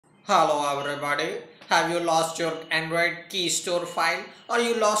Hello everybody. Have you lost your Android Keystore file, or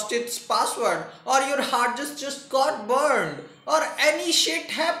you lost its password, or your hard just got burned, or any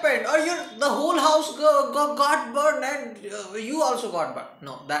shit happened, or the whole house got burned and you also got burned?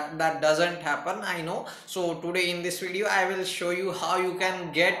 No, that doesn't happen, I know. So today in this video I will show you how you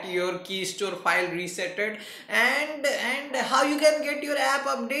can get your Keystore file resetted and how you can get your app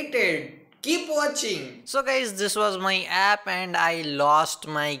updated. Keep watching. So guys, this was my app and I lost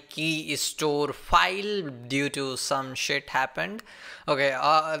my key store file due to some shit happened. Okay,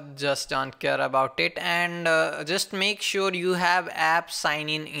 just don't care about it, and just make sure you have app sign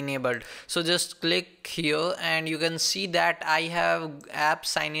in enabled. So just click here and you can see that I have app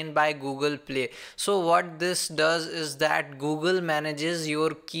sign in by Google Play. So what this does is that Google manages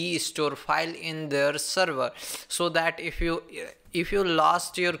your key store file in their server, so that if you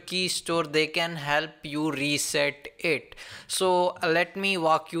lost your key store, they can help you reset it. So let me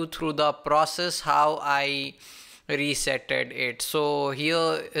walk you through the process how I resetted it. So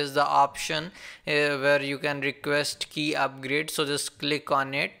here is the option where you can request key upgrade. So just click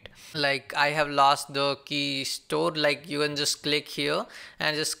on it. Like I have lost the key store, like you can just click here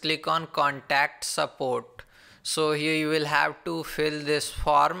and just click on contact support. So here you will have to fill this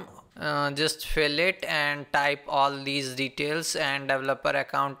form. Just fill it and type all these details, and developer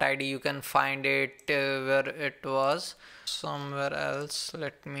account ID you can find it where it was somewhere else.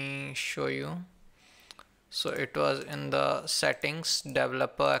 Let me show you. So it was in the settings,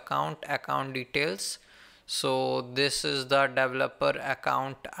 developer account details. So this is the developer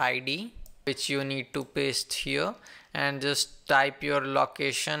account ID which you need to paste here, and just type your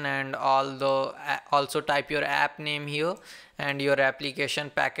location and also type your app name here and your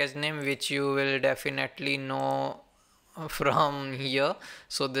application package name, which you will definitely know from here.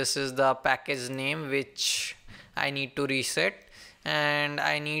 So this is the package name which I need to reset, and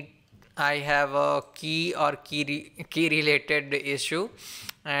I have a key or key related issue,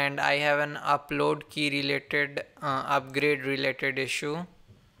 and I have an upload key related upgrade related issue.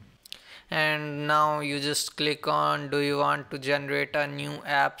 And now you just click on, do you want to generate a new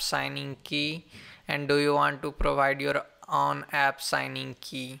app signing key, and do you want to provide your own app signing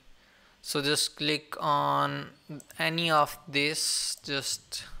key? So just click on any of this,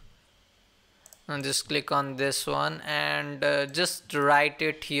 just click on this one, and just write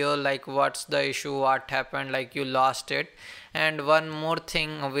it here, like what's the issue, what happened, like you lost it. And one more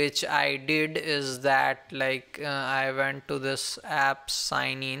thing which I did is that, like I went to this app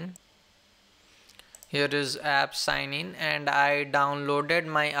sign in. Here is app sign in, and I downloaded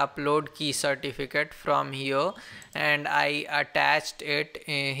my upload key certificate from here, and I attached it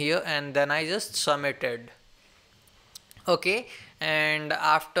here, and then I just submitted. Okay, and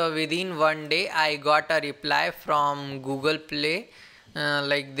after within one day I got a reply from Google Play.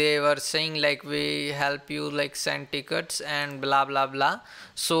 Like they were saying like, we help you like send tickets and blah blah blah.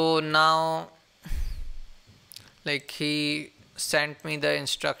 So now like he sent me the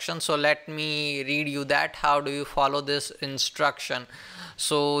instruction, so let me read you that how do you follow this instruction.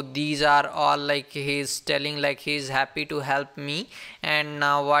 So these are all, like he's telling like he's happy to help me, and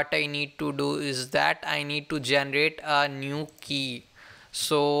now what I need to do is that I need to generate a new key.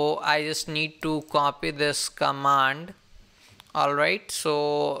 So I just need to copy this command. Alright,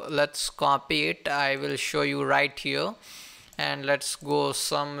 so let's copy it. I will show you right here, and let's go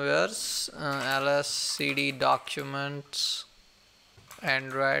somewhere, lscd documents,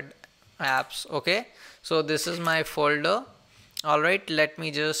 Android apps. Okay, so this is my folder. Alright, let me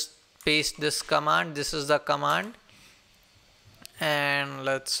just paste this command. This is the command, and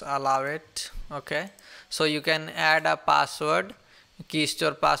let's allow it. Okay, so you can add a password,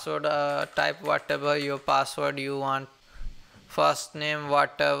 keystore password, type whatever your password you want, first name,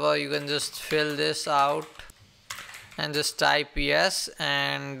 whatever. You can just fill this out and just type yes,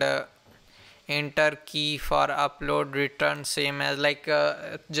 and enter key for upload return, same as like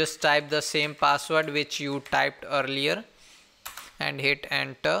just type the same password which you typed earlier and hit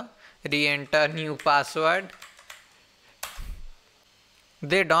enter. Re-enter new password.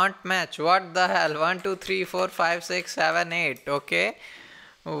 They don't match. What the hell? 1 2 3 4 5 6 7 8. Okay,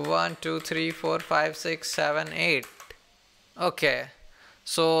 1 2 3 4 5 6 7 8. Okay,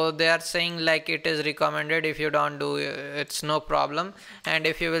 so they are saying like it is recommended, if you don't do it's no problem. And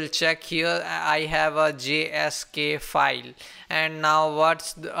if you will check here, I have a JSK file, and now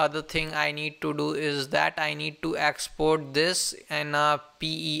what's the other thing I need to do is that I need to export this in a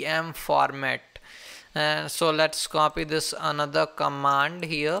PEM format. So let's copy this another command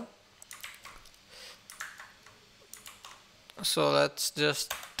here. So let's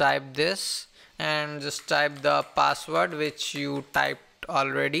just type this and just type the password which you typed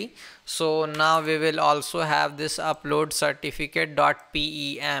already. So now we will also have this upload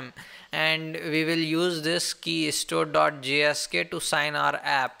certificate.pem, and we will use this keystore.jsk to sign our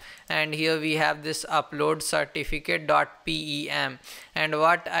app. And here we have this upload certificate.pem, and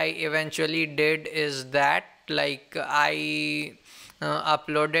what I eventually did is that, like, I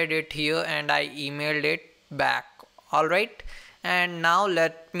uploaded it here and I emailed it back. Alright, and now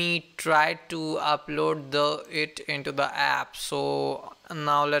let me try to upload it into the app. So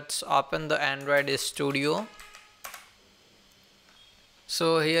now let's open the Android Studio.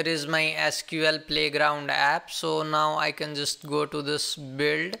 So here is my SQL Playground app. So now I can just go to this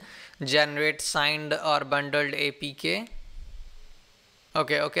build, generate signed or bundled APK.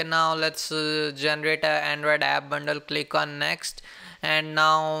 Okay, now let's generate an Android app bundle. Click on next, and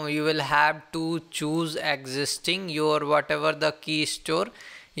now you will have to choose existing your whatever the key store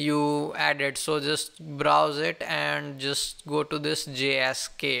you added. So just browse it and just go to this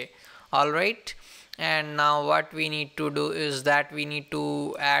JSK. Alright, and now what we need to do is that we need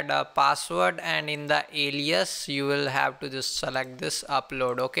to add a password, and in the alias you will have to just select this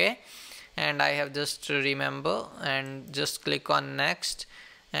upload. Okay, and I have just remember, and just click on next,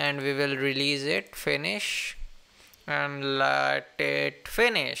 and we will release it, finish, and let it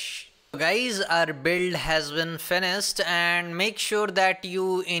finish. Guys, our build has been finished, and make sure that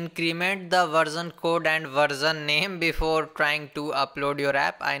you increment the version code and version name before trying to upload your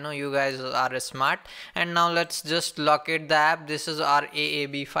app. I know you guys are smart. And now let's just locate the app. This is our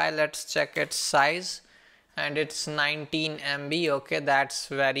AAB file. Let's check its size, and it's 19 MB. Okay, that's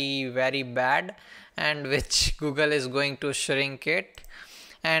very bad, and which Google is going to shrink it.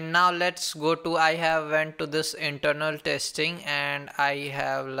 And now let's go to, I have went to this internal testing, and I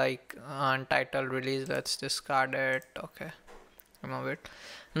have like untitled release. Let's discard it. Okay, remove it.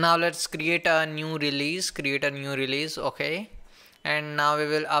 Now let's create a new release. Okay, and now we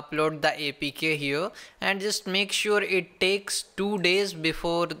will upload the APK here, and just make sure it takes 2 days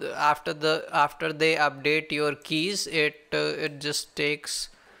before after they update your keys. It just takes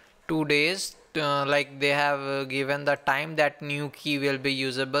 2 days. Like they have given the time that new key will be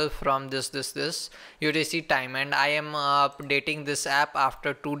usable from this UTC time, and I am updating this app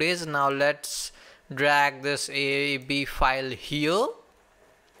after 2 days. Now let's drag this AAB file here.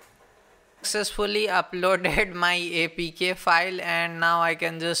 Successfully uploaded my APK file, and now I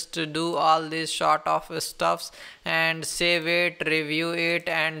can just do all these sort of stuffs and save it, review it,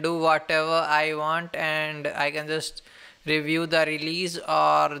 and do whatever I want, and I can just review the release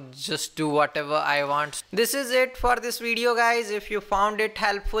or just do whatever I want. This is it for this video, guys. If you found it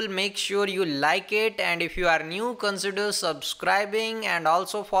helpful, make sure you like it, and if you are new, consider subscribing, and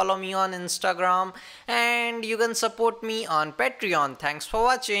also follow me on Instagram, and you can support me on Patreon. Thanks for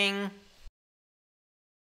watching.